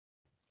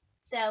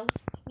So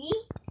we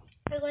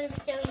are going to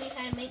be showing you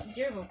how to make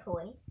Gerbil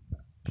toys.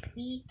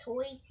 These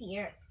toys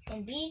here,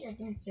 and these are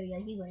the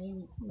materials you're going to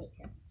need to make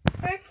them.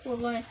 First, we're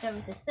going to start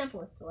with the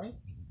simplest toy.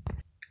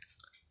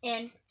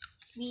 And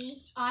we're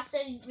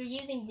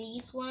using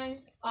these ones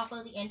off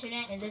of the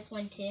internet, and this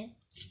one too.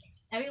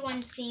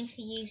 Everyone seems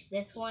to use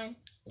this one.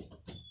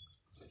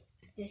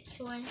 This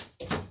one.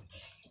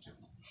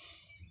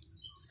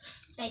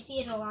 I see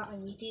it a lot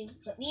on YouTube,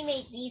 but we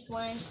made these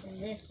ones and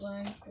this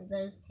one, so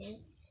those two.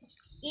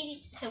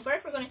 Easy. So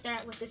first we're going to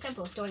start with the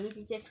simple toy, which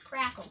is this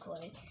crackle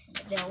toy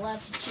that they'll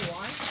love to chew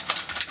on.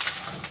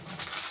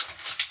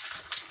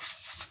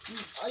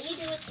 All you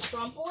do is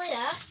crumple it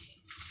up,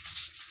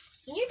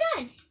 and you're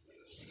done.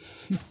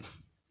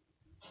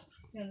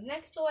 Now the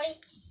next toy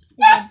is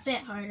a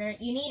bit harder.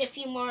 You need a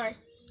few more.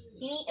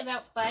 You need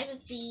about 5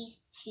 of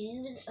these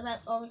tubes, about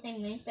all the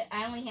same length, but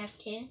I only have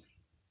 2.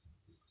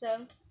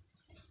 So,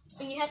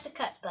 and you have to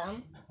cut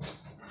them.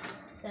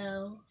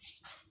 So,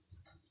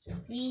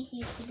 these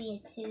used to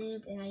be a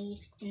tube, and I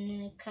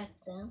cut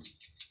them.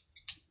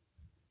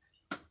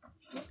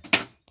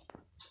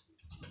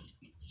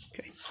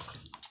 Okay.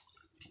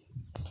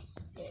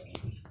 So,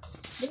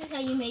 this is how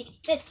you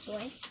make this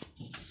toy.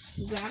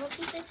 You grab a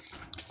piece of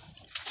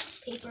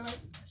paper like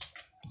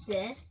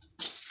this.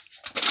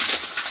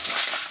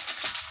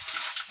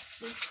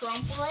 You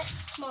crumple it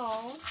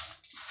small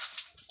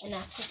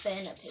enough to fit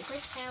in a paper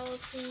towel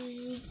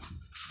tube.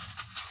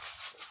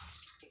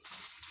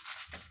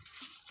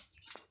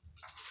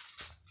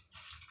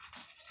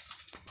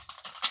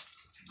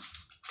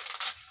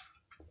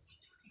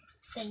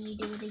 Then you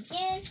do it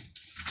again.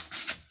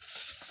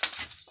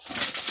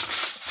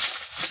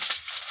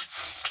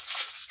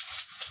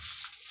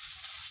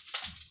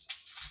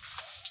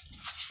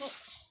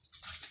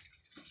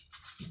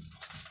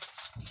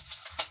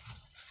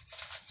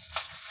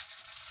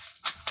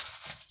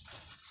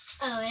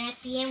 Oh, and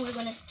at the end we're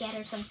going to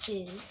scatter some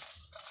food.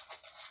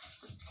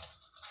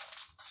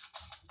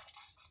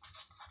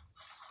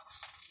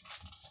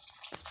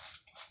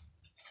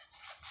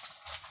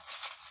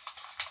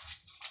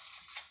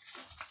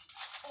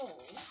 Oh.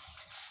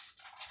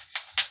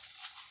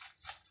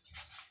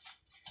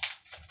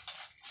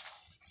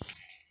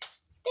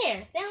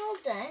 There, they're all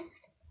done.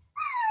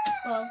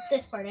 Well,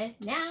 this part is.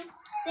 Now,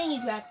 then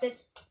you grab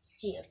this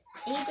here.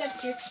 And you grab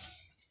your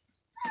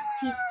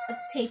piece of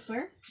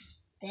paper.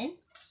 Then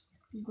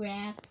you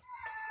grab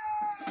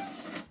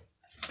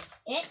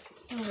it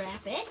and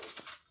wrap it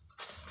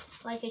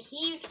like a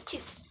huge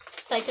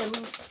like a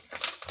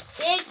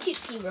big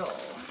Tootsie Roll.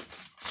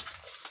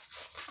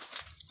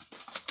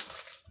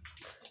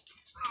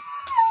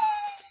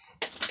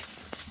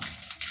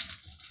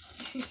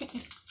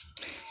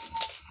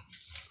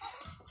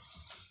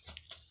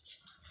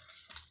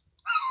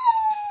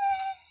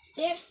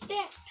 They're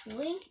stacked,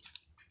 really.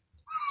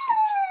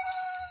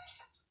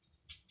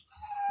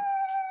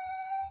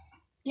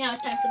 Now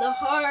it's time for the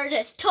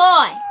hardest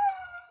toy.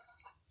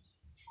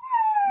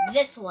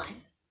 This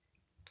one.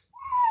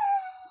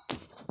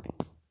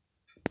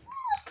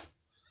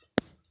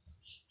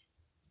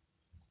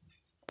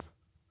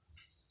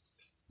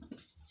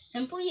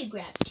 Simple, you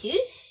grab 2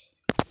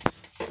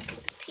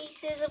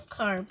 pieces of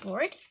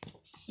cardboard,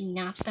 you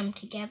knock them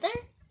together.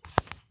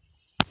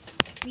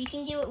 You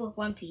can do it with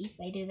 1 piece.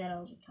 I do that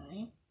all the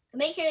time. But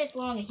make sure it's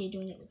long if you're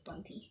doing it with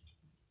 1 piece.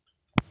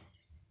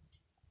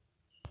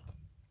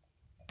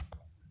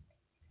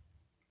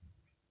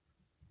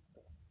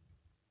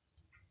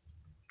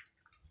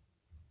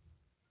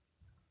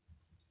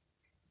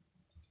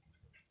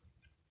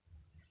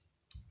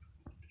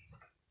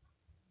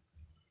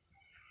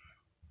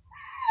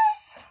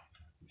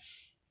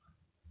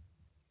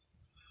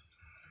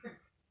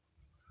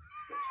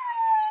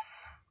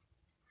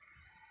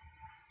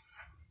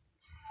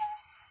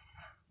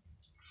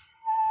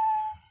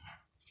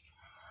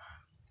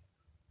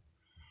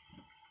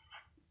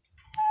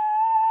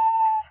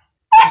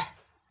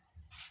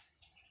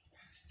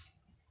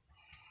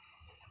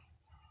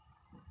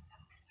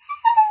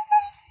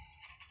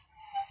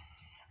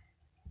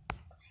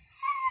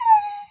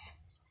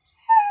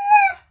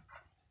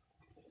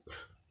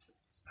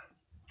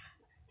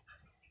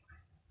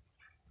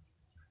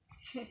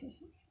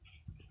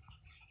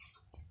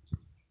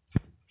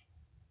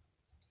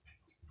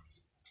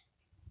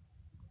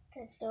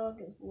 This dog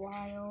is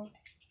wild.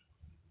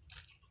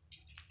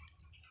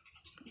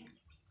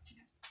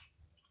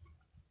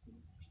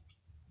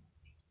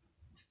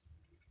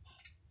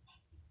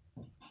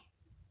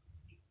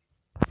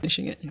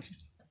 Finishing it.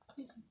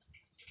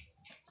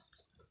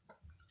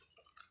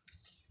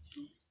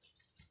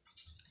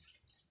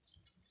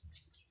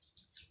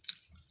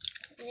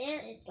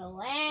 There is the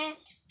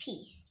last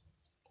piece.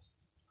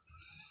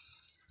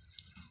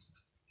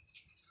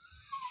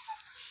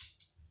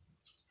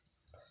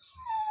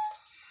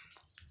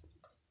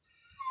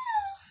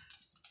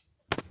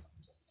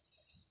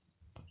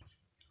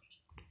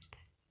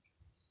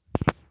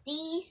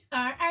 These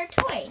are our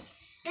toys.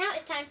 Now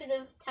it's time for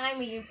the time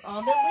we've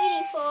all been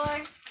waiting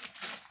for.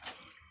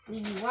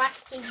 We get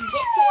to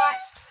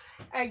watch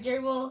our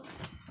Gerbils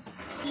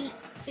eat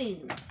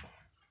food.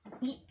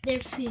 Eat their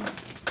food.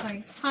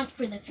 Or hunt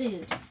for the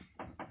food.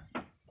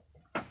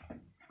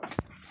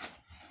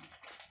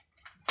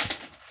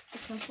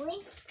 Simply,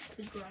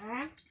 we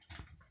grab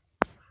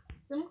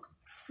some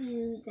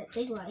food that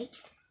they like.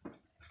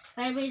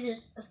 Fireblazer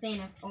is a fan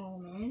of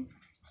almond.